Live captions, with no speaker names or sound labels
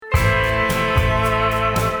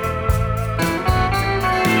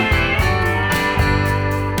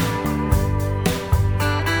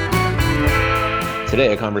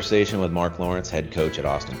Today, a conversation with Mark Lawrence, head coach at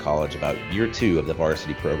Austin College, about year 2 of the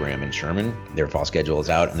varsity program in Sherman. Their fall schedule is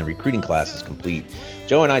out and the recruiting class is complete.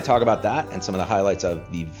 Joe and I talk about that and some of the highlights of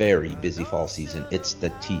the very busy fall season. It's the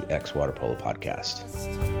TX Water Polo Podcast.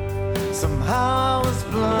 Somehow I was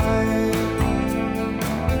blind,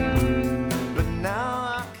 but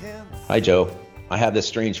now I can. Hi, Joe. I have this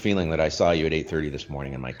strange feeling that I saw you at 8:30 this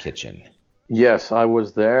morning in my kitchen. Yes, I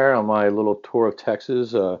was there on my little tour of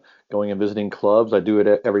Texas, going and visiting clubs. I do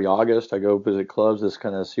it every August. I go visit clubs, just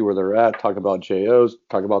kind of see where they're at, talk about JOs,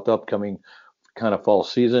 talk about the upcoming kind of fall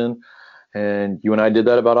season. And you and I did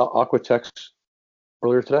that about Aquatex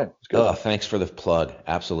earlier today. Oh, thanks for the plug.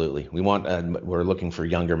 Absolutely. We're looking for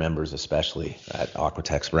younger members, especially at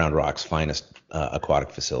Aquatex, Round Rock's finest aquatic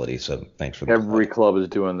facility. So thanks for the Every plug. club is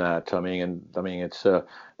doing that. I mean, it's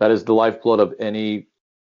that is the lifeblood of any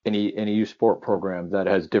youth sport program that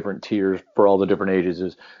has different tiers for all the different ages.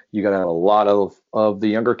 Is you got to have a lot of the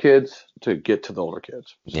younger kids to get to the older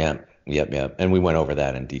kids. So. Yeah. And we went over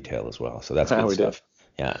that in detail as well. So that's good stuff.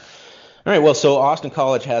 Did. Yeah. All right. Well, so Austin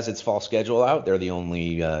College has its fall schedule out. They're the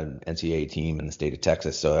only NCAA team in the state of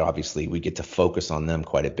Texas. So obviously we get to focus on them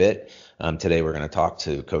quite a bit. Today we're going to talk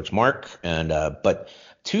to Coach Mark, but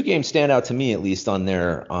two games stand out to me, at least on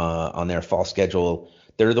their fall schedule.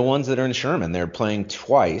 They're the ones that are in Sherman. They're playing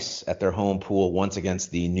twice at their home pool, once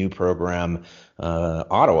against the new program,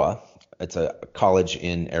 Ottawa. It's a college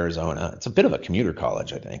in Arizona. It's a bit of a commuter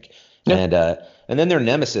college, I think. Yeah. And then their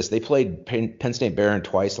nemesis, they played Penn State Barron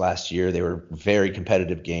twice last year. They were very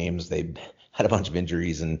competitive games. They had a bunch of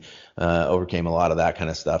injuries and overcame a lot of that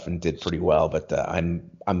kind of stuff and did pretty well. But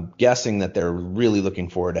I'm guessing that they're really looking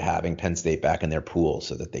forward to having Penn State back in their pool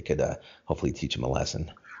so that they could hopefully teach them a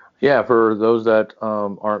lesson. Yeah, for those that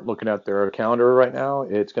aren't looking at their calendar right now,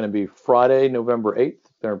 it's going to be Friday, November 8th.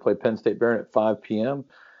 They're going to play Penn State Barron at 5 p.m.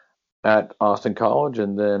 at Austin College.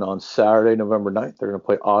 And then on Saturday, November 9th, they're going to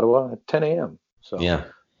play Ottawa at 10 a.m. So, yeah,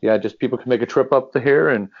 just people can make a trip up to here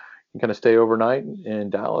and kind of stay overnight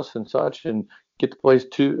in Dallas and such and get to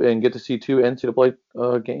see two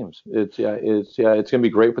NCAA games. It's going to be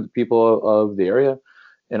great for the people of the area.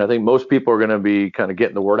 And I think most people are going to be kind of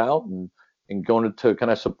getting the word out and going to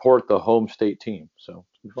kind of support the home state team. So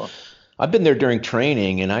it's fun. I've been there during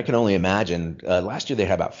training, and I can only imagine. Last year they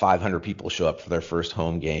had about 500 people show up for their first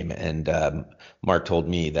home game, and Mark told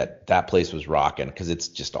me that place was rocking because it's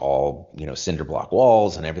just all cinder block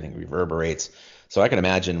walls and everything reverberates. So I can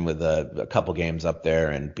imagine with a couple games up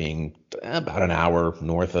there and being about an hour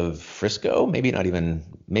north of Frisco, maybe not even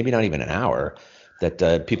an hour,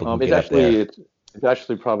 that people can get up there. It's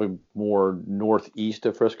actually probably more northeast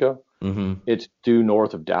of Frisco. Mm-hmm. It's due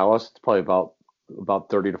north of Dallas. It's probably about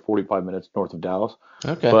 30 to 45 minutes north of Dallas.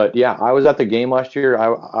 Okay. But yeah, I was at the game last year.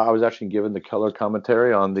 I was actually given the color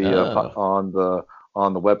commentary on the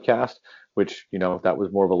webcast, which that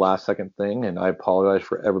was more of a last second thing, and I apologize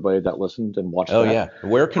for everybody that listened and watched. Oh yeah,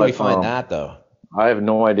 where can we find that though? I have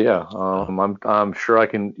no idea. I'm sure I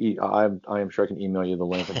can. I am sure I can email you the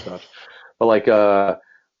link and such.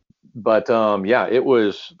 But it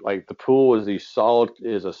was like the pool is a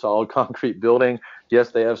solid concrete building.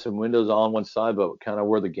 Yes, they have some windows on one side, but kind of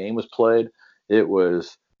where the game was played, it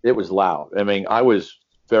was loud. I mean, I was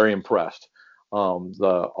very impressed. A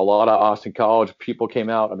lot of Austin College people came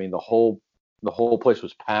out. I mean, the whole place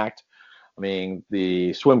was packed. I mean,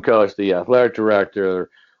 the swim coach, the athletic director,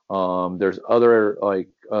 there's other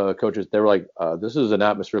coaches. They were like, this is an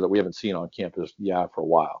atmosphere that we haven't seen on campus for a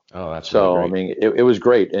while. Oh, that's so really great. I mean, it was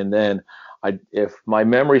great. And then if my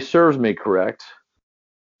memory serves me correct,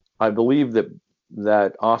 I believe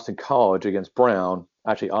that Austin College against Brown,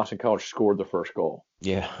 actually Austin College scored the first goal.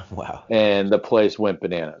 Yeah, wow. And the place went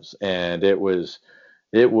bananas, and it was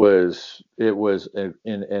an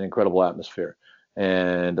incredible atmosphere.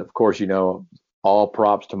 And of course, all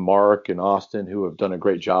props to Mark and Austin, who have done a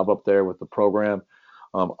great job up there with the program.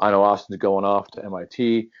 I know Austin's going off to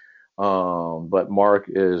MIT, but Mark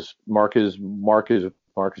is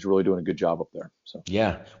really doing a good job up there. So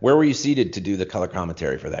yeah, where were you seated to do the color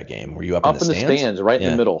commentary for that game? Were you up in the stands? Right in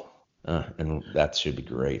the middle. And that should be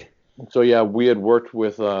great. So yeah, we had worked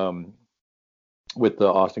with the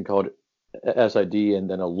Austin College SID and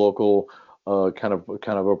then a local kind of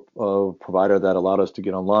a provider that allowed us to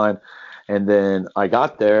get online. And then I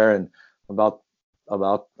got there, and about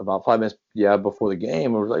 5 minutes before the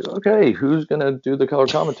game, I was like, okay, who's gonna do the color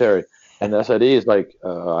commentary? And the SID is like,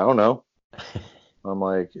 I don't know. I'm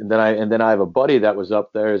like, and then I have a buddy that was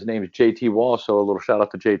up there. His name is JT Walsh, so a little shout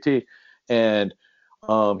out to JT. And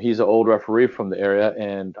he's an old referee from the area,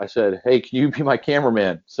 and I said, hey, can you be my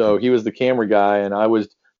cameraman? So he was the camera guy, and I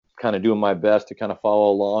was kind of doing my best to kind of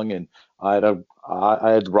follow along. And I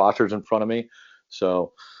I had rosters in front of me,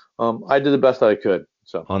 so I did the best that I could.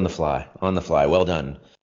 So On the fly. Well done.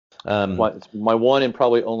 it's my one and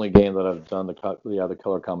probably only game that I've done the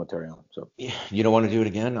color commentary on. So You don't want to do it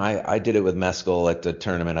again? I did it with Mescal at the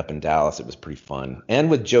tournament up in Dallas. It was pretty fun. And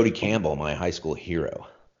with Jody Campbell, my high school hero.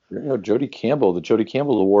 Jody Campbell, the Jody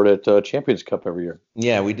Campbell Award at Champions Cup every year.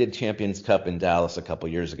 Yeah, we did Champions Cup in Dallas a couple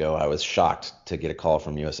years ago. I was shocked to get a call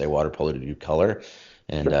from USA Water Polo to do color.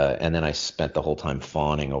 And then I spent the whole time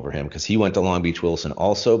fawning over him because he went to Long Beach Wilson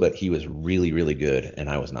also, but he was really, really good, and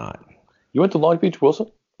I was not. You went to Long Beach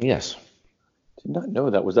Wilson? Yes. Did not know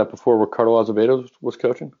that. Was that before Ricardo Azevedo was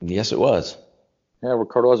coaching? Yes, it was. Yeah,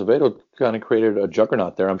 Ricardo Azevedo kind of created a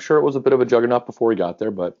juggernaut there. I'm sure it was a bit of a juggernaut before he got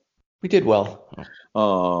there, but we did well.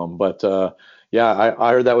 Yeah,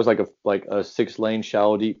 I heard that was like a 6-lane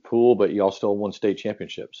shallow deep pool, but y'all still won state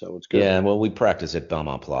championship, so it's good. Yeah, well, we practice at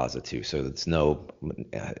Belmont Plaza too, so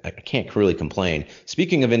I can't really complain.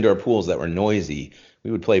 Speaking of indoor pools that were noisy,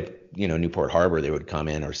 we would play, Newport Harbor. They would come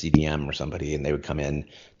in, or CDM or somebody, and they would come in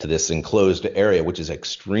to this enclosed area, which is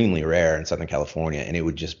extremely rare in Southern California, and it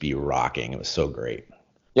would just be rocking. It was so great.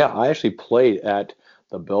 Yeah, I actually played at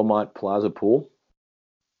the Belmont Plaza pool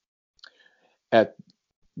at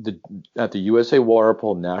the USA Water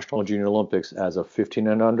Polo National Junior Olympics as a 15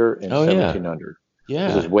 and under and 17 under. Yeah.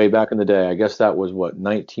 This is way back in the day. I guess that was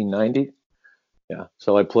 1990. Yeah.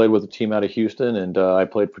 So I played with a team out of Houston, and I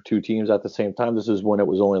played for two teams at the same time. This is when it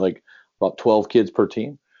was only like about 12 kids per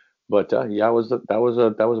team. But that was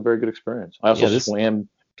a very good experience. I also swam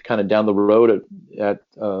kind of down the road at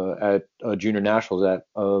Junior Nationals at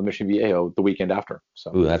Mission Viejo the weekend after.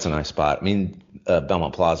 So ooh, that's a nice spot. I mean,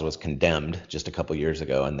 Belmont Plaza was condemned just a couple years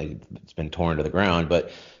ago, and it's been torn to the ground.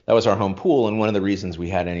 But that was our home pool, and one of the reasons we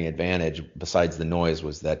had any advantage besides the noise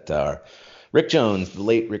was that Rick Jones, the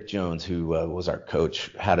late Rick Jones, who was our coach,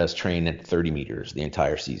 had us train at 30 meters the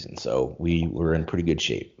entire season. So we were in pretty good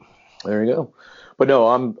shape. There you go. But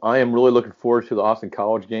no, I am really looking forward to the Austin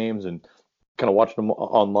College games and kind of watching them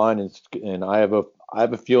online, and I have a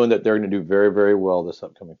feeling that they're going to do very, very well this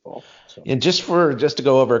upcoming fall. So. And just to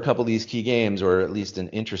go over a couple of these key games, or at least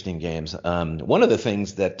interesting games, one of the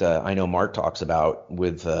things that I know Mark talks about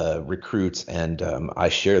with recruits, and I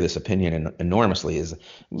share this opinion enormously, is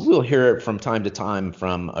we'll hear it from time to time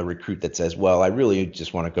from a recruit that says, well, I really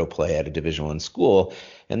just want to go play at a Division I school,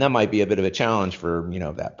 and that might be a bit of a challenge for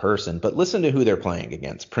that person. But listen to who they're playing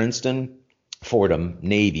against: Princeton, Fordham,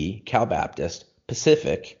 Navy, Cal Baptist,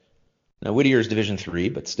 Pacific. Now, Whittier's Division III,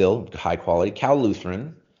 but still high quality. Cal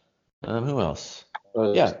Lutheran. Who else?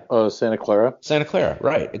 Santa Clara. Santa Clara,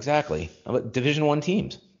 right, exactly. Division I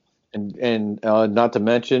teams. And not to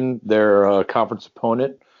mention their conference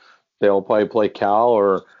opponent. They'll probably play Cal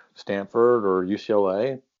or Stanford or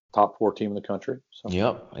UCLA, top 4 team in the country. So.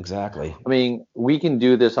 Yep, exactly. I mean, we can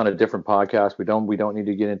do this on a different podcast. We don't need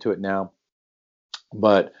to get into it now.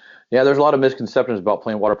 But yeah, there's a lot of misconceptions about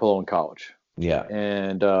playing water polo in college. Yeah.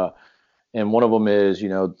 And one of them is,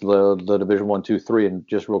 the Division I, II, III. And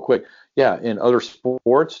just real quick, yeah, in other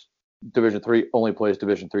sports, Division III only plays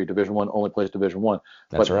Division III. Division I only plays Division I.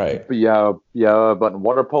 That's right. But but in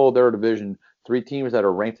water polo, there are Division III teams that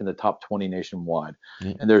are ranked in the top 20 nationwide.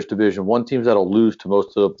 Yeah. And there's Division I teams that'll lose to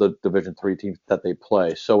most of the Division III teams that they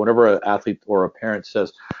play. So whenever an athlete or a parent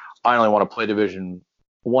says, I only want to play Division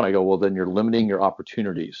I, I go, well, then you're limiting your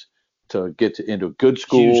opportunities to get into good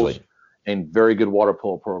schools. Hugely. And very good water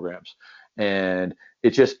polo programs. And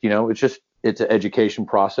it's just, it's an education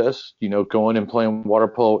process, going and playing water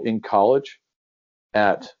polo in college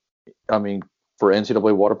for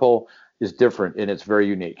NCAA water polo is different, and it's very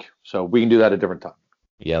unique. So we can do that at a different time.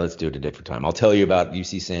 Yeah, let's do it at a different time. I'll tell you about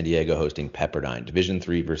UC San Diego hosting Pepperdine, Division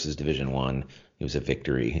III versus Division I. It was a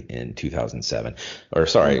victory in 2007. Or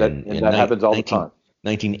sorry, that happens all the time.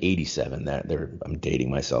 1987. I'm dating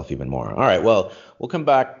myself even more. All right, well, we'll come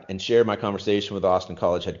back and share my conversation with Austin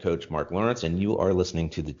College head coach Mark Lawrence, and you are listening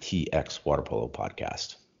to the TX Water Polo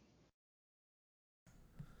Podcast.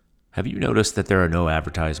 Have you noticed that there are no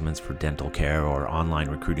advertisements for dental care or online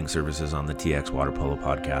recruiting services on the TX Water Polo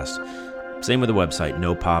Podcast? Same with the website,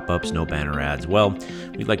 no pop-ups, no banner ads. Well,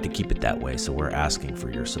 we'd like to keep it that way, so we're asking for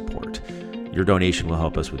your support. Your donation will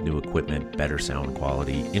help us with new equipment, better sound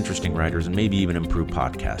quality, interesting writers, and maybe even improve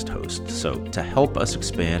podcast hosts. So to help us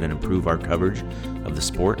expand and improve our coverage of the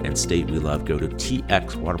sport and state we love, go to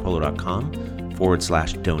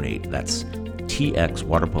txwaterpolo.com/donate. That's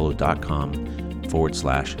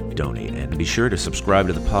txwaterpolo.com/donate. And be sure to subscribe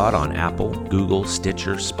to the pod on Apple, Google,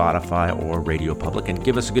 Stitcher, Spotify, or Radio Public, and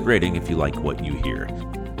give us a good rating if you like what you hear.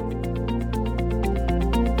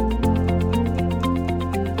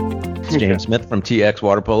 It's James Smith from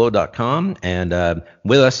txwaterpolo.com, and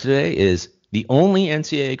with us today is the only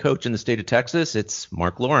NCAA coach in the state of Texas. It's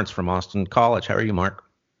Mark Lawrence from Austin College. How are you, Mark?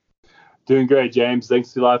 Doing great, James.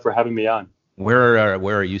 Thanks a lot for having me on. Where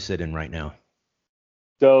are you sitting right now?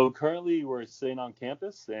 So currently we're sitting on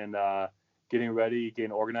campus and getting ready,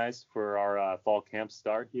 getting organized for our fall camp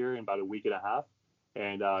start here in about a week and a half,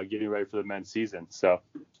 and getting ready for the men's season.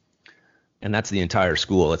 And that's the entire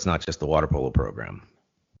school. It's not just the water polo program.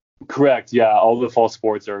 Correct. Yeah, all the fall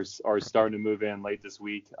sports are starting to move in late this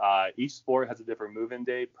week. Each sport has a different move-in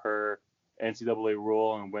date per NCAA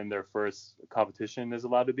rule and when their first competition is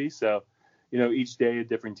allowed to be. So, each day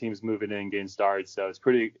different teams moving in, getting started. So it's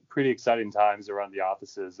pretty exciting times around the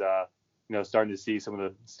offices. Starting to see some of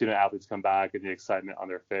the student athletes come back and the excitement on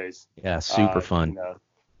their face. Yeah, super fun.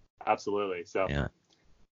 Absolutely. So. Yeah.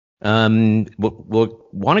 We'll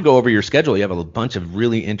want to go over your schedule. You have a bunch of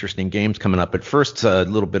really interesting games coming up. But first, a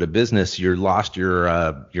little bit of business. You lost your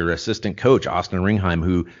assistant coach, Austin Ringheim,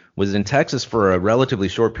 who was in Texas for a relatively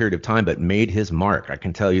short period of time, but made his mark. I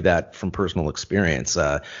can tell you that from personal experience.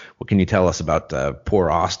 What can you tell us about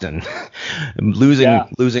poor Austin?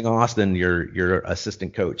 losing Austin, your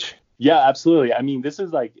assistant coach. Yeah, absolutely. I mean, this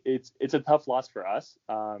is it's a tough loss for us.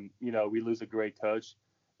 We lose a great coach,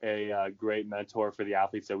 a great mentor for the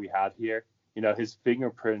athletes that we have here. His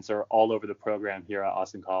fingerprints are all over the program here at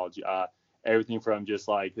Austin College. Everything from just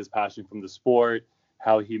his passion from the sport,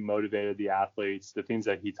 how he motivated the athletes, the things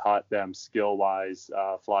that he taught them skill-wise,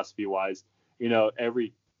 philosophy-wise.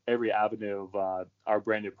 Every avenue of our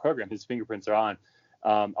brand new program, his fingerprints are on.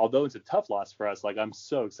 Although it's a tough loss for us, I'm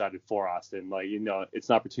so excited for Austin. It's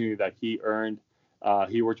an opportunity that he earned.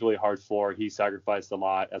 He worked really hard for. He sacrificed a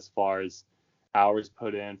lot as far as hours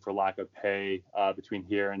put in for lack of pay between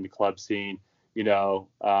here and the club scene,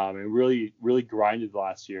 and really, really grinded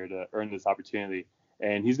last year to earn this opportunity.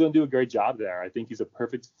 And he's going to do a great job there. I think he's a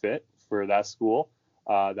perfect fit for that school.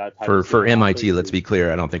 That type for MIT, let's be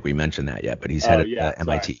clear. I don't think we mentioned that yet, but he's headed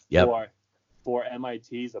MIT. Yep. For MIT,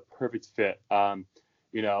 he's a perfect fit. I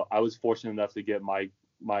was fortunate enough to get my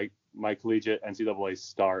collegiate NCAA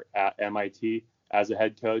start at MIT as a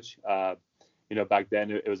head coach. Back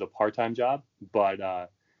then it was a part-time job, but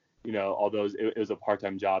although it was a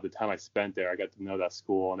part-time job, the time I spent there, I got to know that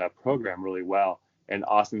school and that program really well. And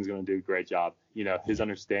Austin's going to do a great job. His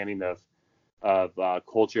understanding of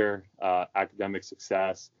culture, academic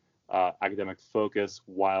success, academic focus,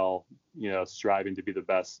 while striving to be the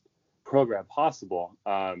best program possible,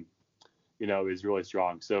 is really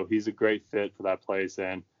strong. So he's a great fit for that place,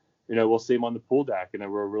 and we'll see him on the pool deck, and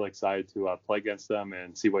we're really excited to play against them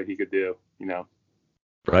and see what he could do.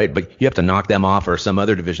 Right, but you have to knock them off or some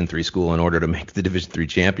other Division III school in order to make the Division III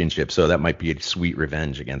championship. So that might be a sweet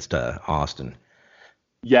revenge against Austin.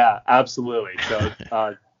 Yeah, absolutely.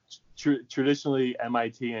 So traditionally,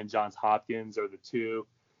 MIT and Johns Hopkins are the two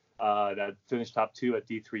that finished top two at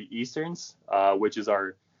D3 Easterns, which is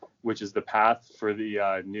the path for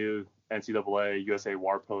the new NCAA USA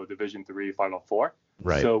Water Polo Division III Final Four.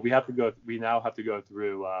 Right. So we now have to go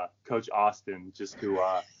through Coach Austin just to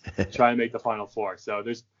try and make the Final Four. So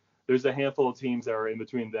there's a handful of teams that are in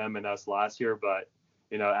between them and us last year, but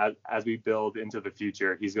as we build into the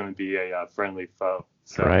future, he's going to be a friendly foe.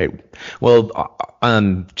 So. Right. Well,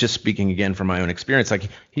 just speaking again from my own experience,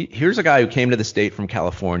 here's a guy who came to the state from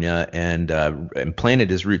California and planted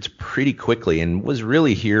his roots pretty quickly and was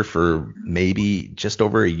really here for maybe just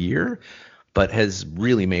over a year, but has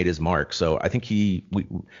really made his mark. So I think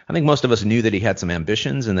I think most of us knew that he had some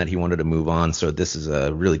ambitions and that he wanted to move on. So this is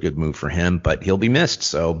a really good move for him, but he'll be missed.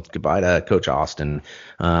 So goodbye to Coach Austin.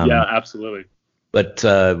 Yeah, absolutely. But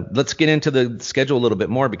let's get into the schedule a little bit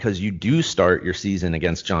more, because you do start your season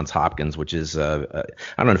against Johns Hopkins, which is, I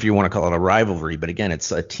don't know if you want to call it a rivalry, but again,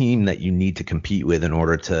 it's a team that you need to compete with in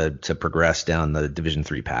order to progress down the Division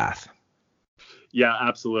III path. Yeah,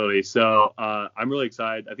 absolutely. So I'm really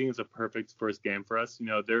excited. I think it's a perfect first game for us.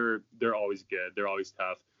 They're always good. They're always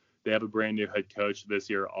tough. They have a brand new head coach this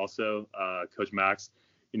year also, Coach Max.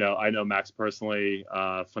 I know Max personally,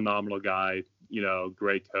 phenomenal guy,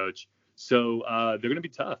 great coach. So they're going to be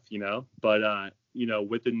tough, but,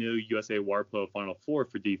 with the new USA Water Polo Final Four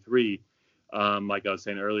for D3, like I was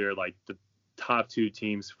saying earlier, the top two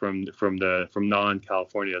teams from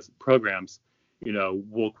non-California programs,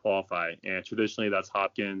 will qualify. And traditionally that's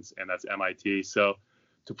Hopkins and that's MIT. So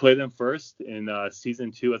to play them first in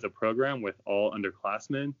season 2 as a program with all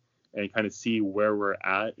underclassmen and kind of see where we're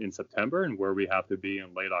at in September and where we have to be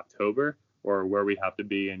in late October or where we have to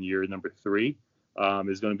be in year number 3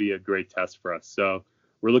 is going to be a great test for us. So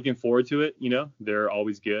we're looking forward to it. They're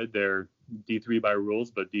always good. They're D3 by rules,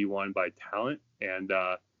 but D1 by talent. And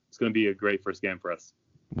it's going to be a great first game for us.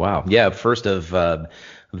 Wow. Yeah. First of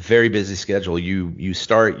very busy schedule. You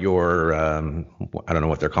start your I don't know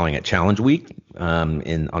what they're calling it, challenge week on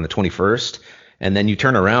the 21st, and then you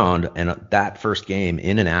turn around and that first game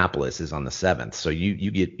in Annapolis is on the 7th. So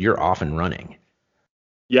you're off and running.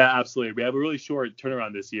 Yeah, absolutely. We have a really short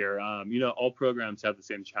turnaround this year. All programs have the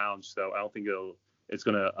same challenge, so I don't think it's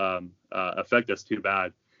going to affect us too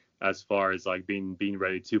bad as far as like being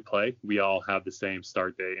ready to play. We all have the same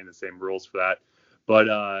start date and the same rules for that. But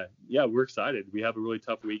we're excited. We have a really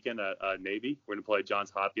tough weekend at Navy. We're going to play Johns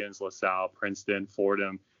Hopkins, LaSalle, Princeton,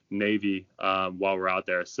 Fordham, Navy while we're out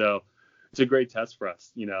there. So it's a great test for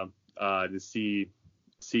us, to see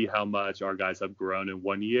how much our guys have grown in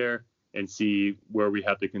 1 year and see where we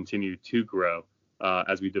have to continue to grow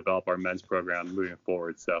as we develop our men's program moving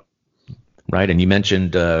forward. So. Right, and you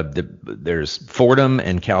mentioned there's Fordham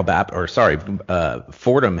and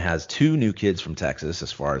Fordham has 2 new kids from Texas,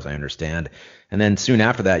 as far as I understand. And then soon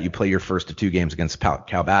after that, you play your first of 2 games against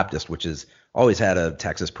Cal Baptist, which has always had a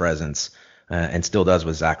Texas presence and still does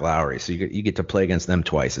with Zach Lowry. So you get to play against them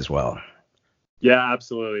twice as well. Yeah,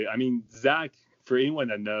 absolutely. I mean, Zach, for anyone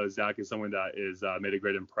that knows, Zach is someone that is made a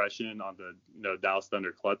great impression on the Dallas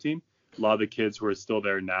Thunder club team. A lot of the kids who are still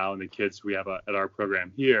there now and the kids we have at our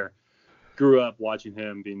program here grew up watching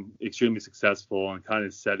him being extremely successful and kind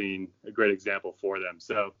of setting a great example for them.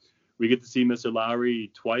 So we get to see Mr. Lowry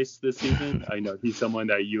twice this season. I know he's someone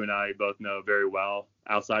that you and I both know very well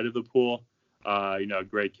outside of the pool.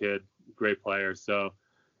 Great kid, great player. So,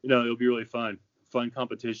 it'll be really fun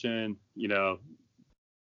competition,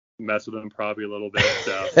 mess with him probably a little bit.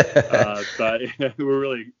 So, but we're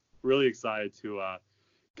really, really excited to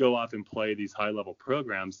go off and play these high-level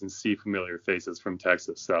programs and see familiar faces from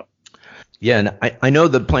Texas. So. Yeah, and I know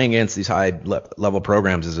that playing against these high-level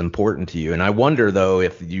programs is important to you. And I wonder, though,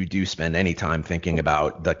 if you do spend any time thinking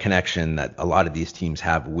about the connection that a lot of these teams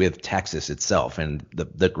have with Texas itself and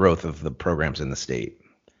the growth of the programs in the state.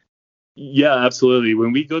 Yeah, absolutely.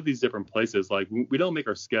 When we go to these different places, like we don't make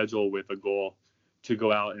our schedule with a goal to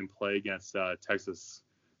go out and play against Texas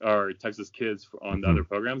kids on the other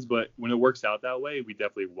programs. But when it works out that way, we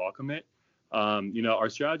definitely welcome it. Our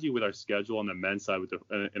strategy with our schedule on the men's side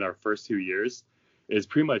in our first 2 years is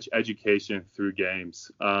pretty much education through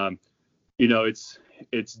games.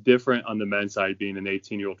 It's different on the men's side being an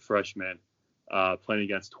 18-year-old freshman playing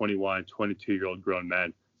against 21, 22-year-old grown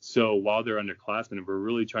men. So while they're underclassmen, we're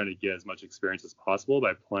really trying to get as much experience as possible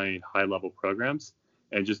by playing high-level programs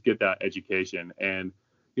and just get that education. And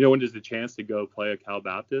when there's a chance to go play a Cal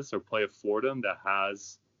Baptist or play a Fordham that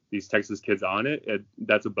has these Texas kids on it,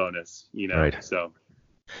 that's a bonus, Right. So.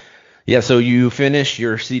 Yeah, so you finish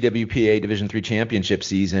your CWPA Division III championship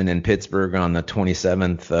season in Pittsburgh on the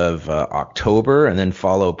 27th of October, and then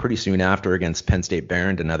follow pretty soon after against Penn State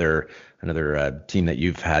Behrend, another team that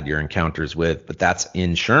you've had your encounters with, but that's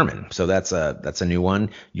in Sherman. So that's a new one.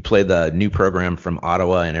 You play the new program from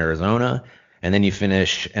Ottawa and Arizona, and then you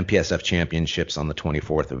finish MPSF championships on the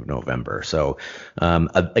 24th of November. So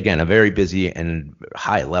again, a very busy and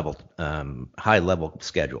high level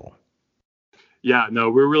schedule. Yeah, no,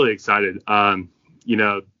 we're really excited.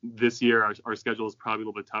 This year our schedule is probably a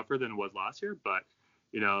little bit tougher than it was last year, but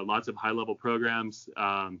lots of high level programs.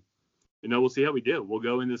 We'll see how we do. We'll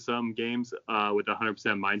go into some games with a 100%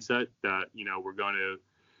 mindset that we're going to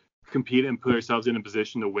compete and put ourselves in a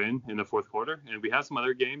position to win in the fourth quarter. And we have some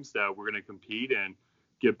other games that we're going to compete and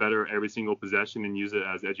get better every single possession and use it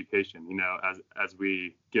as education, as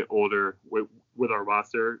we get older with our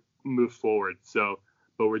roster, move forward. So,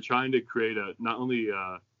 but we're trying to create not only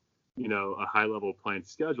a high level playing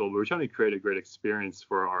schedule, but we're trying to create a great experience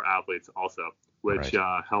for our athletes also, which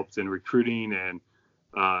right. Helps in recruiting and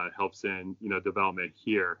helps in, development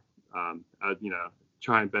here,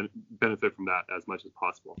 try and benefit from that as much as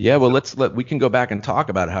possible. Yeah, well, we can go back and talk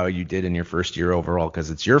about how you did in your first year overall,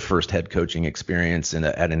 because it's your first head coaching experience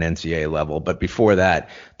at an NCAA level. But before that,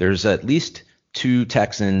 there's at least 2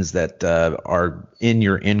 Texans that are in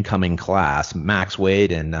your incoming class, Max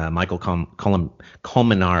Wade and Michael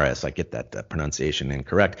Colmenares. I get that pronunciation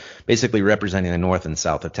incorrect. Basically representing the north and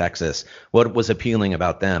south of Texas. What was appealing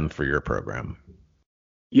about them for your program?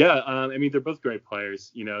 Yeah, they're both great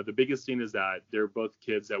players. The biggest thing is that they're both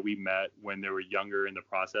kids that we met when they were younger in the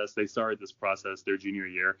process. They started this process their junior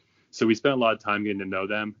year, so we spent a lot of time getting to know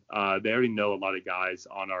them. They already know a lot of guys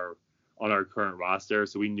on our current roster,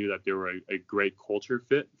 so we knew that they were a great culture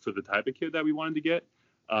fit for the type of kid that we wanted to get.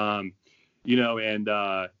 They're going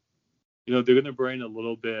to bring a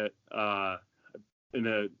little bit in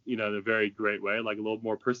a very great way, like a little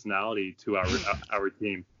more personality to our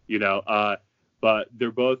team. but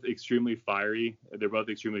they're both extremely fiery. They're both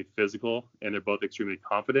extremely physical, and they're both extremely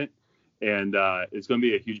confident. And it's going to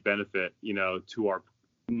be a huge benefit, to our,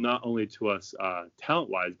 not only to us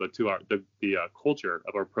talent-wise, but to the culture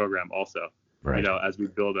of our program also. Right. As we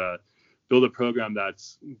build a program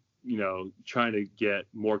that's, trying to get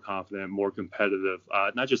more confident, more competitive,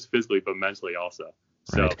 not just physically, but mentally also.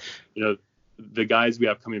 Right. So, the guys we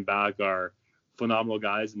have coming back are phenomenal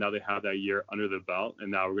guys, and now they have that year under the belt,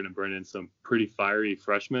 and now we're going to bring in some pretty fiery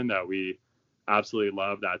freshmen that we absolutely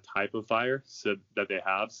love, that type of fire that they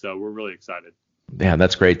have. So we're really excited. Yeah,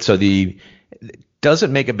 that's great. So does it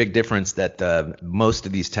make a big difference that most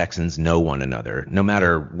of these Texans know one another, no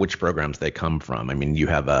matter which programs they come from? I mean, you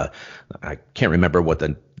have I can't remember what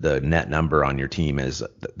the net number on your team is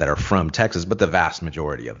that are from Texas, but the vast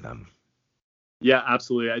majority of them. Yeah,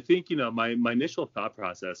 absolutely. I think, my initial thought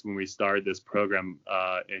process when we started this program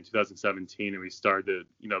in 2017 and we started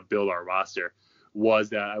to, build our roster was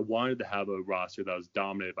that I wanted to have a roster that was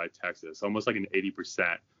dominated by Texas, almost like an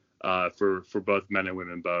 80% for both men and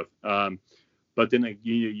women both. But then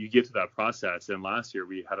you get to that process, and last year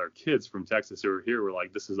we had our kids from Texas who were here. We're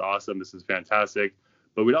like, this is awesome, this is fantastic.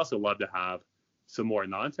 But we'd also love to have some more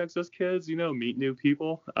non-Texas kids, meet new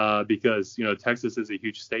people, because, Texas is a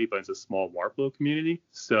huge state, but it's a small Warplo community.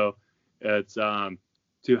 So it's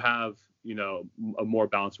to have, a more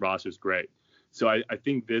balanced roster is great. So I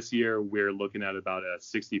think this year we're looking at about a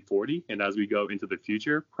 60-40. And as we go into the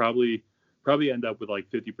future, probably end up with like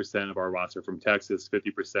 50% of our roster from Texas,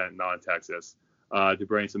 50% non-Texas, to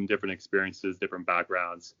bring some different experiences, different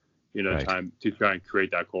backgrounds, Right. time to try and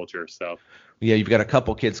create that culture. So yeah, you've got a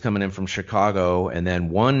couple kids coming in from Chicago, and then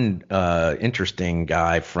one interesting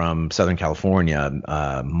guy from Southern California,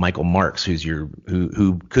 Michael Marks,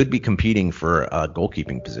 who could be competing for a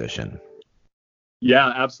goalkeeping position. Yeah,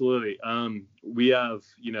 absolutely. We have,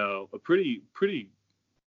 a pretty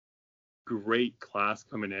great class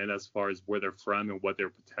coming in as far as where they're from and what their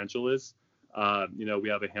potential is. We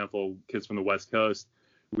have a handful of kids from the West Coast.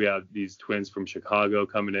 We have these twins from Chicago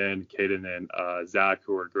coming in, Caden and Zach,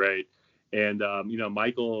 who are great. And,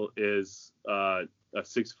 Michael is a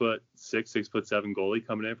 6'6", 6'7" goalie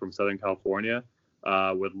coming in from Southern California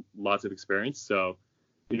with lots of experience. So,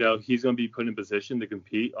 he's going to be put in position to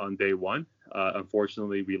compete on day one.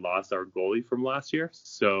 Unfortunately, we lost our goalie from last year.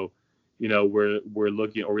 So, we're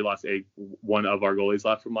looking, or we lost one of our goalies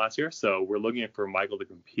left from last year. So we're looking for Michael to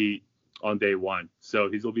compete on day one. So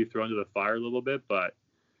he's going to be thrown to the fire a little bit, but,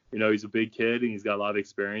 he's a big kid and he's got a lot of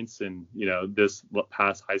experience. And, this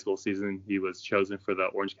past high school season, he was chosen for the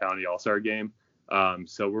Orange County All-Star game.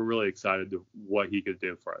 So we're really excited to what he could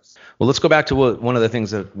do for us. Well, let's go back to one of the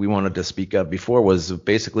things that we wanted to speak of before was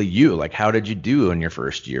basically you. Like, how did you do in your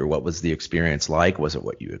first year? What was the experience like? Was it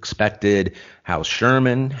what you expected? How's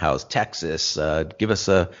Sherman? How's Texas? Give us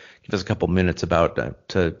a couple minutes about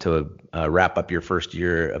to wrap up your first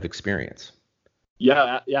year of experience.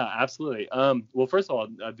 Yeah, absolutely. Well, first of all,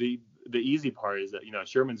 the easy part is that,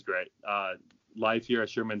 Sherman's great. Life here at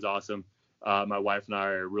Sherman's awesome. My wife and I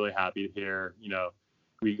are really happy here.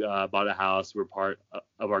 We bought a house. We're part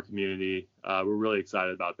of our community. We're really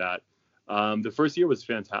excited about that. The first year was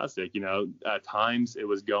fantastic. At times it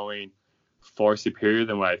was going far superior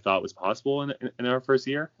than what I thought was possible in our first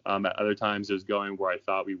year. At other times it was going where I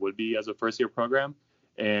thought we would be as a first year program.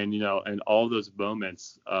 And, and all those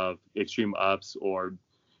moments of extreme ups or,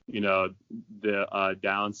 the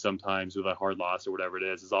downs sometimes with a hard loss or whatever it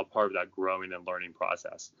is all part of that growing and learning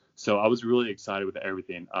process. So I was really excited with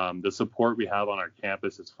everything. The support we have on our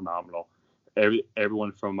campus is phenomenal.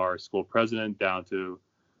 Everyone from our school president down to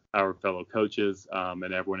our fellow coaches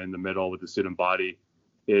and everyone in the middle with the student body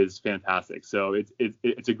is fantastic. So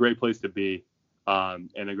it's a great place to be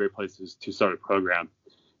and a great place to start a program.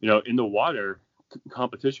 In the water,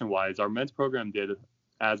 competition-wise, our men's program did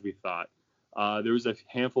as we thought. There was a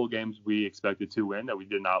handful of games we expected to win that we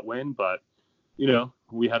did not win, but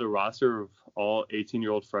we had a roster of all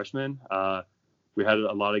 18-year-old freshmen. We had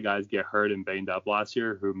a lot of guys get hurt and banged up last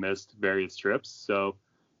year who missed various trips. So,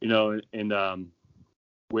 and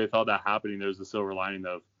with all that happening, there's the silver lining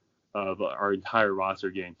of our entire roster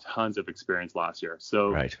getting tons of experience last year. So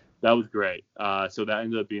Right. That was great. So that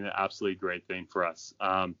ended up being an absolutely great thing for us.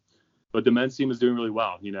 But the men's team is doing really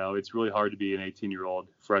well. It's really hard to be an 18-year-old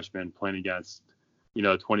freshman playing against,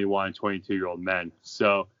 21, 22-year-old men.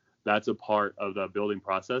 So that's a part of the building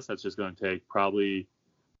process that's just going to take probably,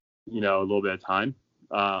 a little bit of time.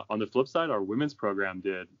 On the flip side, our women's program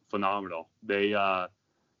did phenomenal. They got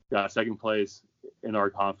second place in our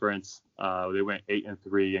conference. They went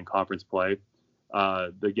 8-3 in conference play.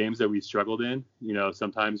 The games that we struggled in,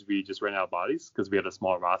 sometimes we just ran out of bodies because we had a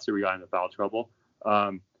small roster. We got into foul trouble.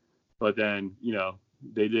 But then,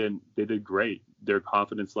 they did great. Their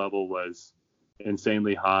confidence level was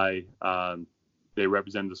insanely high. They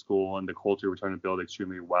represented the school and the culture we're trying to build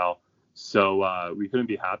extremely well. So we couldn't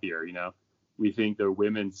be happier. We think the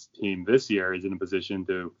women's team this year is in a position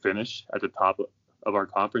to finish at the top of our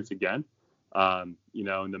conference again. And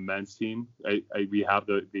the men's team, we have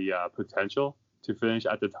the potential to finish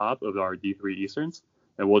at the top of our D3 Easterns,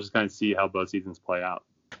 and we'll just kind of see how both seasons play out.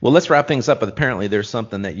 Well, let's wrap things up. But apparently, there's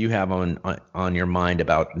something that you have on your mind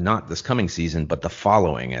about not this coming season, but the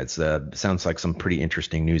following. It sounds like some pretty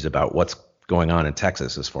interesting news about what's going on in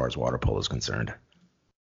Texas as far as water polo is concerned.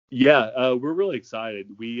 Yeah, we're really excited.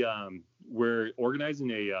 We're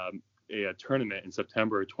organizing a tournament in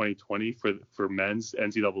September 2020 for men's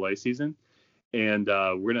NCAA season, and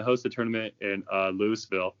we're gonna host a tournament in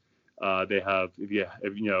Louisville. They have,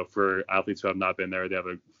 for athletes who have not been there, they have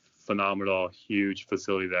a phenomenal, huge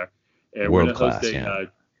facility there. And World class, we're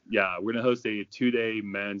gonna host a 2-day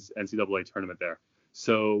men's NCAA tournament there.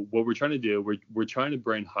 So what we're trying to do, we're trying to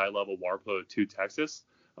bring high-level water polo to Texas.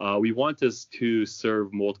 We want this to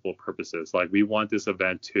serve multiple purposes. Like, we want this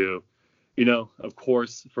event to, of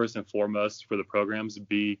course, first and foremost for the programs,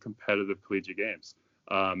 be competitive collegiate games.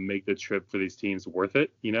 Make the trip for these teams worth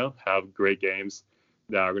it. Have great games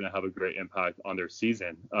that are going to have a great impact on their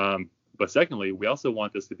season. But secondly, we also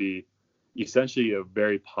want this to be essentially a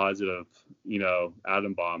very positive,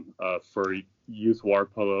 atom bomb for youth water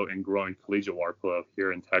polo and growing collegiate water polo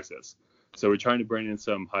here in Texas. So we're trying to bring in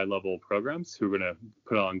some high-level programs who are going to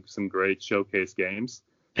put on some great showcase games.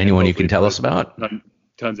 Anyone you can tell us about?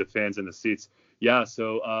 Tons of fans in the seats. Yeah,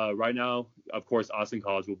 so right now, of course, Austin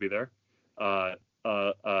College will be there.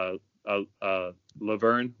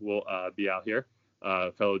 Laverne will be out here,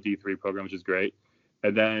 fellow D3 program, which is great.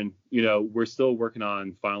 And then, we're still working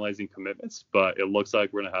on finalizing commitments, but it looks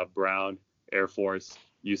like we're going to have Brown, Air Force,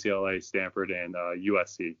 UCLA, Stanford, and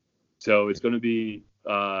USC. So it's going to be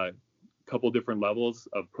a couple different levels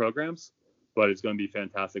of programs, but it's going to be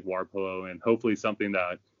fantastic water polo and hopefully something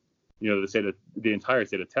that, the entire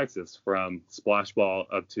state of Texas, from splash ball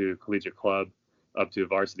up to collegiate club, up to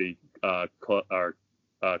varsity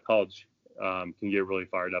college, can get really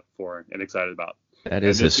fired up for and excited about. That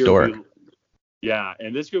is historic.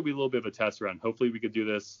 And this year will be a little bit of a test run. Hopefully we could do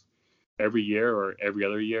this every year or every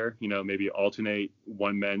other year, maybe alternate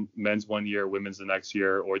men's 1 year, women's the next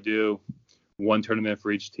year, or do one tournament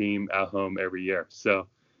for each team at home every year. So,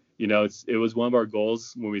 it was one of our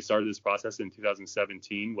goals when we started this process in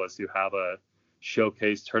 2017 was to have a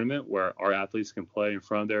showcase tournament where our athletes can play in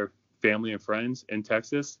front of their family and friends in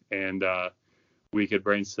Texas, and we could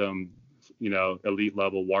bring some, elite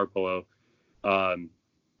level water polo,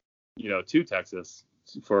 to Texas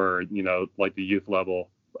for, like the youth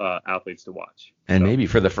level athletes to watch. And maybe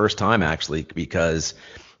for the first time, actually, because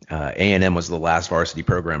A&M was the last varsity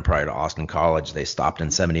program prior to Austin College. They stopped in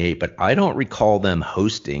 78, but I don't recall them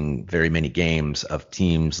hosting very many games of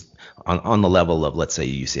teams on the level of, let's say,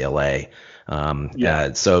 UCLA.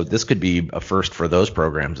 So this could be a first for those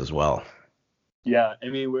programs as well. Yeah, I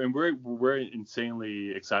mean, we're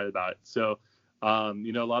insanely excited about it. So, a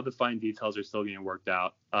lot of the fine details are still getting worked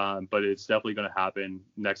out, but it's definitely going to happen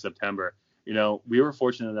next September. We were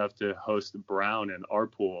fortunate enough to host Brown in our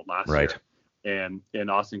pool last year, and in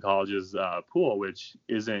Austin College's pool, which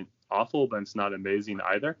isn't awful, but it's not amazing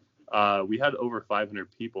either. We had over 500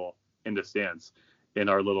 people in the stands in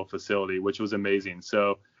our little facility, which was amazing.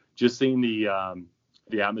 So just seeing the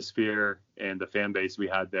atmosphere and the fan base we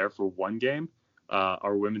had there for one game.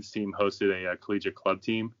 Our women's team hosted a collegiate club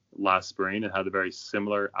team last spring and had a very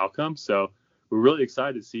similar outcome. So we're really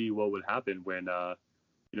excited to see what would happen when,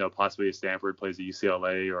 possibly a Stanford plays a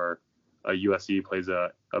UCLA or a USC plays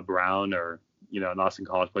a Brown, or, an Austin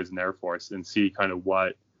College plays an Air Force, and see kind of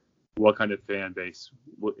what kind of fan base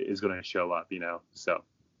is going to show up, So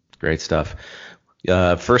great stuff.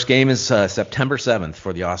 First game is September 7th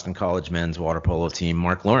for the Austin College men's water polo team.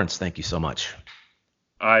 Mark Lawrence, thank you so much.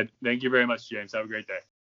 All right. Thank you very much, James. Have a great day.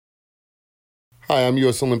 Hi, I'm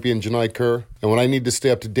U.S. Olympian Janai Kerr, and when I need to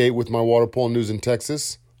stay up to date with my water polo news in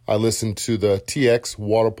Texas, I listen to the TX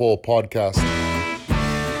Water Polo Podcast.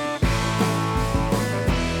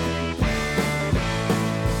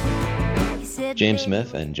 James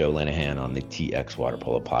Smith and Joe Lanahan on the TX Water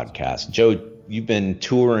Polo Podcast. Joe, you've been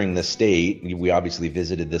touring the state. We obviously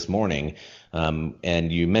visited this morning,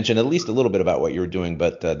 and you mentioned at least a little bit about what you were doing,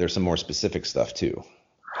 but there's some more specific stuff too.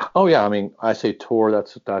 Oh yeah, I mean, I say tour.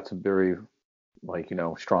 That's a very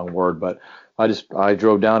strong word, but I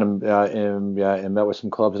drove down and met with some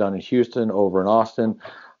clubs down in Houston, over in Austin.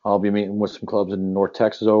 I'll be meeting with some clubs in North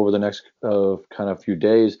Texas over the next kind of few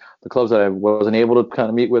days. The clubs that I wasn't able to kind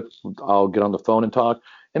of meet with, I'll get on the phone and talk.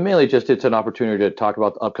 And mainly just it's an opportunity to talk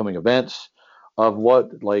about the upcoming events of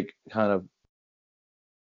what like kind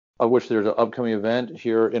of which there's an upcoming event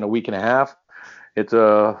here in a week and a half. It's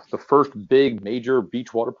the first big major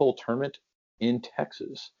beach water polo tournament in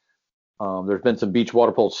Texas. There's been some beach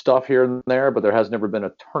water polo stuff here and there, but there has never been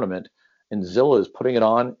a tournament. And Zilla is putting it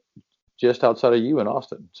on just outside of you in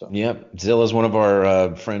Austin. So Yep, Zilla's one of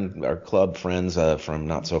our club friends from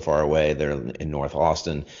not so far away. They're in North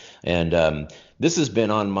Austin, and this has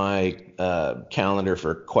been on my calendar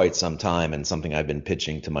for quite some time, and something I've been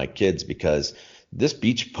pitching to my kids because this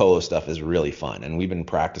beach polo stuff is really fun, and we've been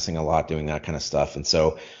practicing a lot doing that kind of stuff, and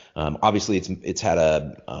so. Obviously, it's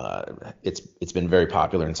been very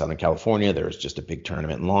popular in Southern California. There was just a big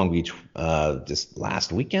tournament in Long Beach this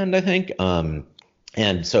last weekend, I think.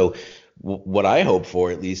 And so what I hope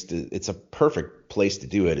for, at least, it's a perfect place to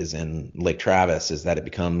do it, is in Lake Travis, is that it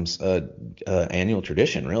becomes a annual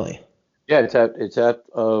tradition, really. yeah, it's at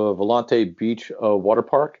Volante Beach Water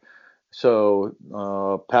Park. So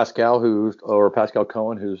Pascal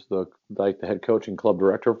Cohen, who's the head coach and club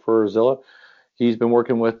director for Zilla, he's been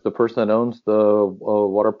working with the person that owns the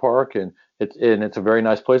water park, and it's a very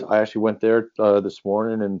nice place. I actually went there this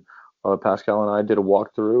morning, and Pascal and I did a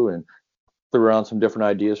walkthrough and threw around some different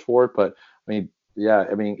ideas for it. But I mean, yeah,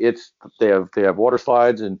 I mean they have water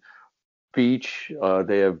slides and beach.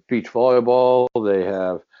 They have beach volleyball. They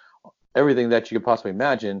have everything that you could possibly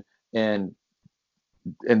imagine, and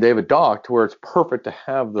they have a dock to where it's perfect to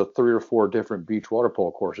have the 3 or 4 different beach water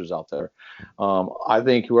polo courses out there. I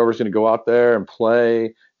think whoever's going to go out there and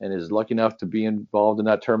play and is lucky enough to be involved in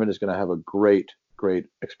that tournament is going to have a great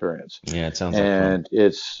experience. Yeah, it sounds like fun. And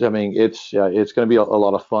it's going to be a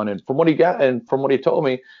lot of fun. And from what he told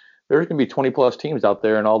me, there's going to be 20 plus teams out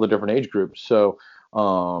there in all the different age groups. So,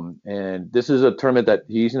 and this is a tournament that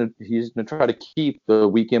he's going to try to keep the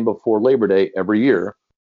weekend before Labor Day every year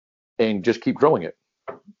and just keep growing it.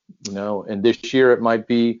 And this year it might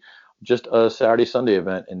be just a Saturday Sunday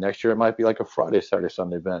event, and next year it might be like a Friday Saturday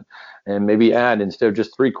Sunday event, and maybe add, instead of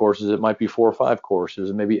just 3 courses, it might be 4 or 5 courses,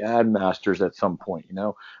 and maybe add masters at some point.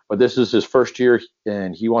 But this is his first year,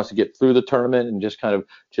 and he wants to get through the tournament and just kind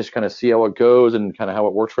of see how it goes and kind of how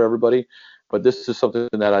it works for everybody. But this is something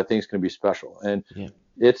that I think is going to be special, and yeah.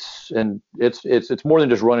 It's more than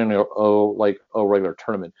just running a regular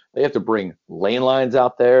tournament. They have to bring lane lines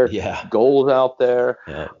out there, goals out there.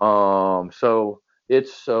 Yeah. So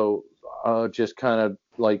it's just kind of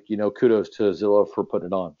like, kudos to Zilla for putting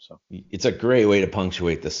it on. So it's a great way to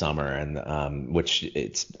punctuate the summer, and which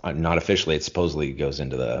it's not officially, it supposedly goes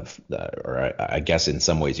into or I guess in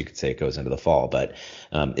some ways you could say it goes into the fall, but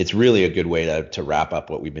it's really a good way to wrap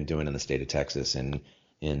up what we've been doing in the state of Texas in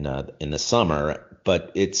the summer.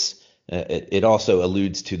 But it also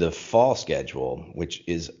alludes to the fall schedule, which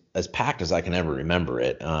is as packed as I can ever remember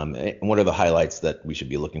it. And what are the highlights that we should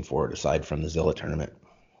be looking forward aside from the Zilla tournament?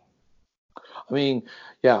 I mean,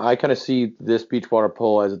 yeah, I kind of see this beach water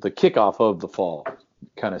polo as the kickoff of the fall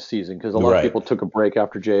kind of season, because a lot of people took a break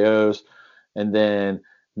after JOs, and then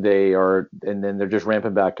they're just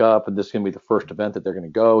ramping back up, and this is going to be the first event that they're going to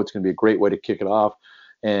go. It's going to be a great way to kick it off.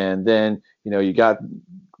 And then,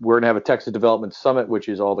 we're going to have a Texas Development Summit, which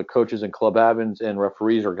is all the coaches and club admins and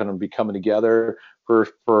referees are going to be coming together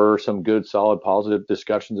for some good, solid, positive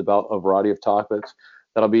discussions about a variety of topics.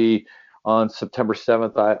 That'll be on September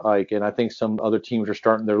 7th. And I think some other teams are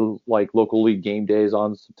starting their local league game days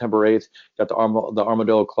on September 8th. Got the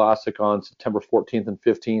Armadillo Classic on September 14th and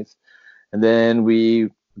 15th. And then we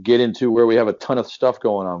get into where we have a ton of stuff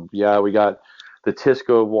going on. Yeah, we got the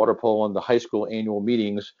TISCO water polo and the high school annual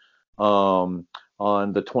meetings on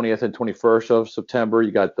the 20th and 21st of September.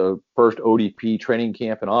 You got the first ODP training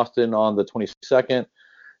camp in Austin on the 22nd.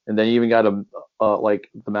 And then you even got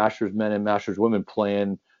the Masters men and Masters women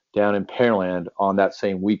playing down in Pearland on that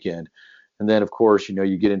same weekend. And then, of course,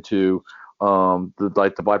 you get into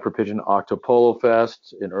the Viper Pigeon Octopolo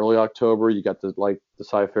Fest in early October. You got the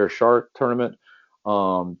Sci-Fair Shark Tournament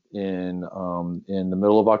in the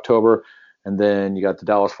middle of October. And then you got the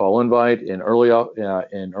Dallas Fall Invite in early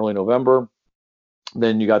November.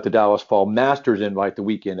 Then you got the Dallas Fall Masters Invite the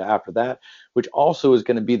weekend after that, which also is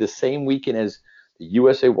going to be the same weekend as the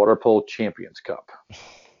USA Water Polo Champions Cup,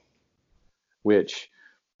 which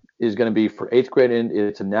is going to be for 8th grade, and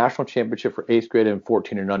it's a national championship for 8th grade and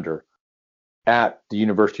 14 and under. at the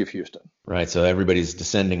University of Houston. Right. So everybody's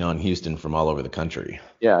descending on Houston from all over the country.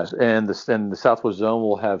 Yes, and the Southwest Zone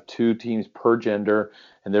will have 2 teams per gender,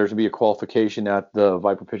 and there's going to be a qualification at the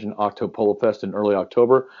Viper Pigeon Octo Polo Fest in early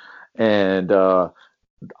October, and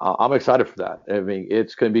I'm excited for that. I mean,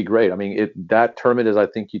 it's going to be great. I mean, that tournament, as I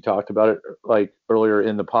think you talked about it like earlier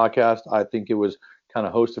in the podcast, I think it was kind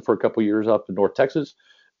of hosted for a couple years up in North Texas,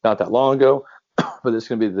 not that long ago. But this is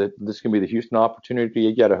going to be the Houston opportunity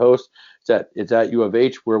you got to host. It's at U of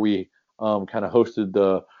H, where we kind of hosted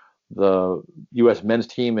the U.S. men's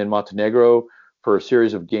team in Montenegro for a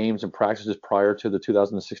series of games and practices prior to the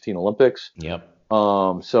 2016 Olympics. Yep.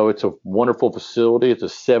 So it's a wonderful facility. It's a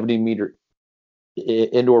 70-meter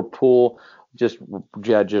indoor pool, just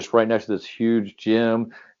right next to this huge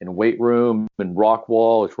gym and weight room and rock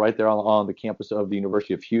wall. It's right there on the campus of the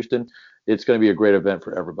University of Houston. It's going to be a great event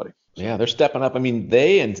for everybody. Yeah, they're stepping up. I mean,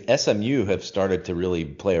 they and SMU have started to really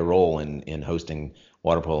play a role in hosting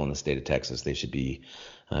water polo in the state of Texas. They should be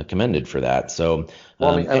commended for that. So,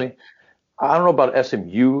 well, I mean, I don't know about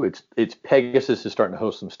SMU. It's Pegasus is starting to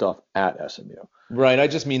host some stuff at SMU. Right. I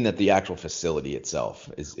just mean that the actual facility itself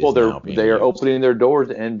is well, they are used. Opening their doors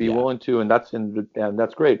and be willing to, and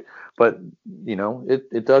that's great. But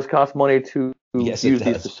it does cost money to use these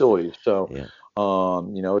facilities. So,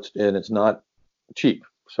 it's not cheap.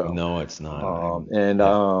 So no, it's not.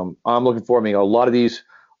 I'm looking for. I mean, a lot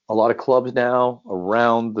of clubs now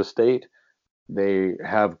around the state, they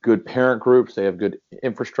have good parent groups. They have good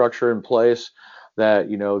infrastructure in place that,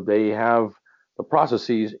 they have the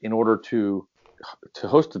processes in order to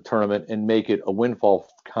host the tournament and make it a windfall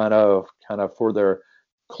kind of for their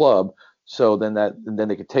club. So then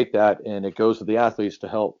they could take that and it goes to the athletes to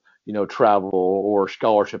help, travel or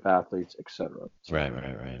scholarship athletes, etc. Right.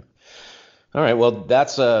 All right. Well,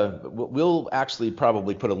 that's we'll actually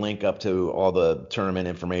probably put a link up to all the tournament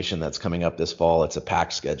information that's coming up this fall. It's a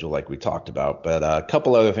packed schedule like we talked about, but a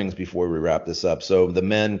couple other things before we wrap this up. So the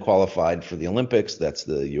men qualified for the Olympics. That's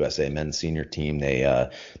the USA men's senior team. They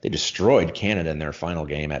destroyed Canada in their final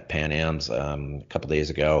game at Pan Am's a couple days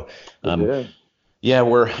ago. Yeah,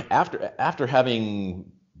 we're after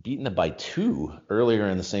having beaten them by 2 earlier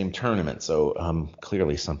in the same tournament. So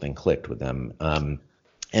clearly something clicked with them.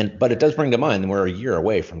 But it does bring to mind we're a year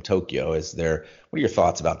away from Tokyo. What are your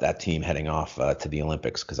thoughts about that team heading off to the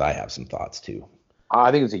Olympics? Because I have some thoughts too.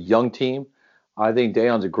 I think it's a young team. I think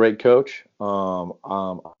Daeon's a great coach.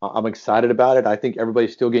 I'm excited about it. I think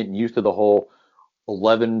everybody's still getting used to the whole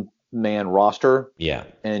 11-man roster. Yeah.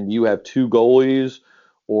 And you have 2 goalies,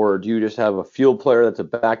 or do you just have a field player that's a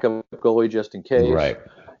backup goalie just in case? Right.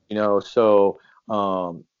 So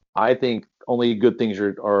I think only good things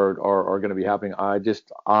are going to be happening.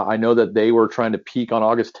 I know that they were trying to peak on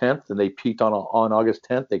August 10th, and they peaked on August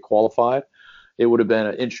 10th. They qualified. It would have been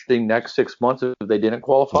an interesting next 6 months if they didn't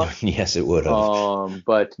qualify. Yes, it would have.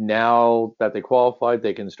 But now that they qualified,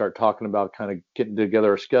 they can start talking about kind of getting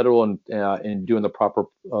together a schedule and doing the proper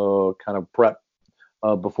kind of prep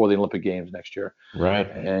before the Olympic Games next year. Right.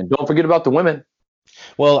 And don't forget about the women.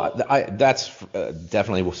 Well, that's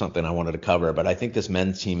definitely something I wanted to cover, but I think this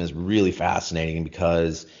men's team is really fascinating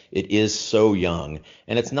because it is so young,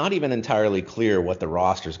 and it's not even entirely clear what the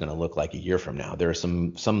roster is going to look like a year from now. There are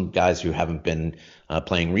some guys who haven't been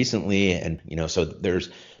playing recently, and so there's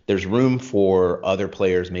room for other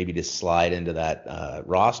players maybe to slide into that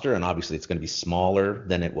roster, and obviously it's going to be smaller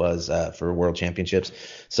than it was for World Championships.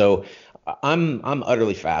 So I'm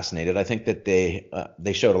utterly fascinated. I think that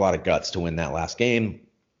they showed a lot of guts to win that last game.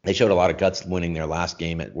 They showed a lot of guts winning their last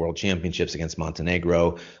game at World Championships against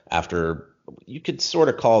Montenegro after you could sort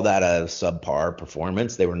of call that a subpar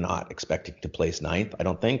performance. They were not expecting to place 9th, I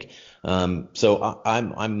don't think. So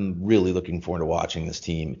I'm really looking forward to watching this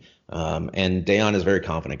team. And Daeon is a very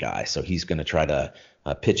confident guy, so he's going to try to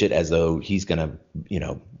pitch it as though he's going to,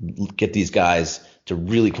 get these guys to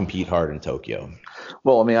really compete hard in Tokyo.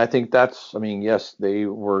 Well, I think yes, they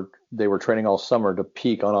were training all summer to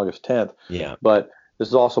peak on August 10th. Yeah. But this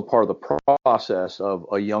is also part of the process of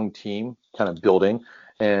a young team kind of building.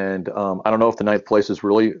 And I don't know if the 9th place is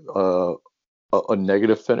really a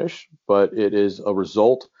negative finish, but it is a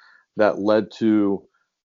result that led to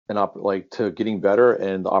to getting better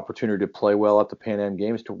and the opportunity to play well at the Pan Am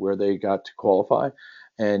Games to where they got to qualify.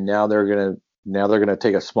 And now they're gonna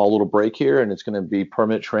take a small little break here, and it's gonna be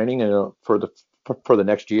permanent training for the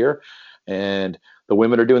next year. And the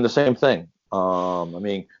women are doing the same thing.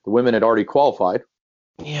 The women had already qualified.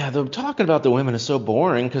 Yeah, talking about the women is so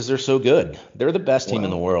boring because they're so good. They're the best team in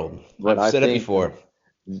the world. I've said it before.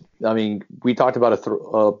 I mean, we talked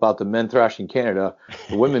about the men thrashing Canada.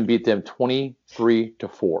 The women beat them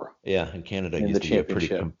 23-4. Yeah, and Canada used to be a pretty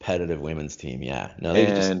competitive women's team. Yeah, no, they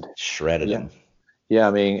just shredded them. Yeah,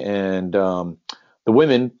 I mean, and the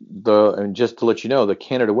women, and just to let you know, the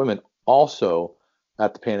Canada women also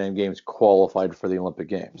at the Pan Am Games qualified for the Olympic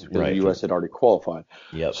Games because the U.S. had already qualified.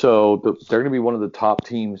 Yep. So they're going to be one of the top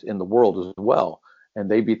teams in the world as well, and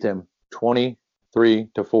they beat them 23-4.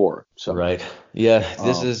 So right, yeah,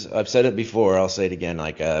 this is. I've said it before. I'll say it again.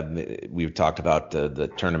 Like we've talked about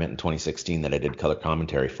the tournament in 2016 that I did color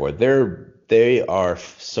commentary for. They are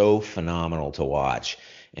so phenomenal to watch,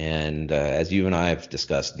 and as you and I have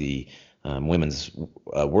discussed, the women's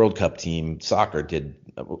World Cup team soccer did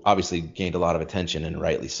obviously gained a lot of attention, and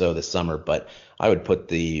rightly so, this summer. But I would put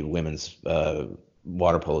the women's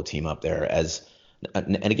water polo team up there as.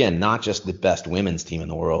 And again, not just the best women's team in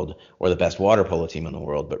the world or the best water polo team in the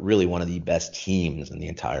world, but really one of the best teams in the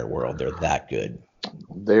entire world. They're that good.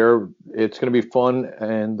 It's going to be fun,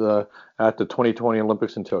 and at the 2020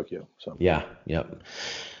 Olympics in Tokyo. So yeah.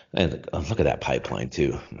 And look at that pipeline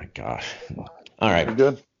too. Oh my gosh. All right. You're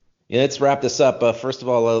good. Yeah, let's wrap this up. First of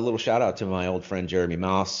all, a little shout out to my old friend Jeremy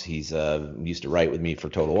Mouse. He's used to write with me for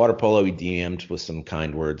Total Water Polo. He DM'd with some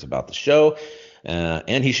kind words about the show.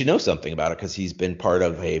 And he should know something about it because he's been part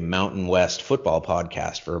of a Mountain West football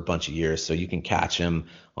podcast for a bunch of years. So you can catch him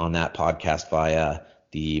on that podcast via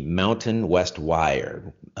the Mountain West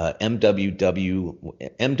Wire,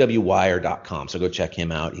 MWWire.com. So go check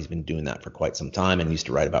him out. He's been doing that for quite some time and used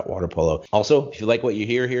to write about water polo. Also, if you like what you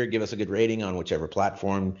hear here, give us a good rating on whichever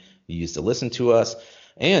platform you use to listen to us.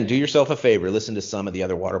 And do yourself a favor, listen to some of the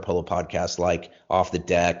other water polo podcasts like Off the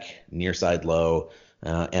Deck, Near Side Low,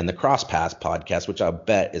 and the Cross Pass podcast, which I'll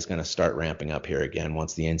bet is going to start ramping up here again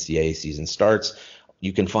once the NCAA season starts.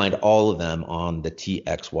 You can find all of them on the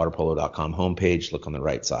txwaterpolo.com homepage. Look on the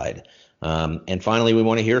right side. And finally, we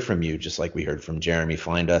want to hear from you, just like we heard from Jeremy.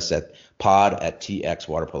 Find us at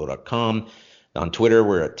pod@txwaterpolo.com. On Twitter,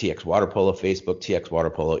 we're at txwaterpolo, Facebook,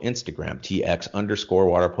 txwaterpolo, Instagram,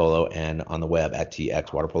 tx_waterpolo, and on the web at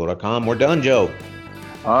txwaterpolo.com. We're done, Joe.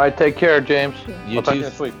 All right, take care, James. You too.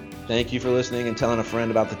 Next week. Thank you for listening and telling a friend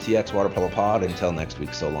about the TX Water Polo Pod. Until next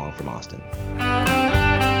week, so long from Austin.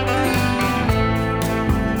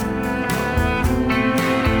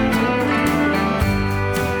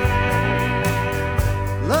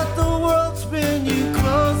 Let the world spin you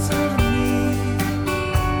closer to me.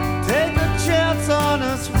 Take a chance on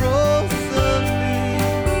us, Rosalie.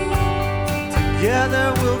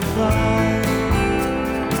 Together we'll find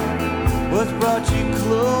what brought you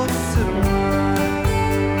closer to me.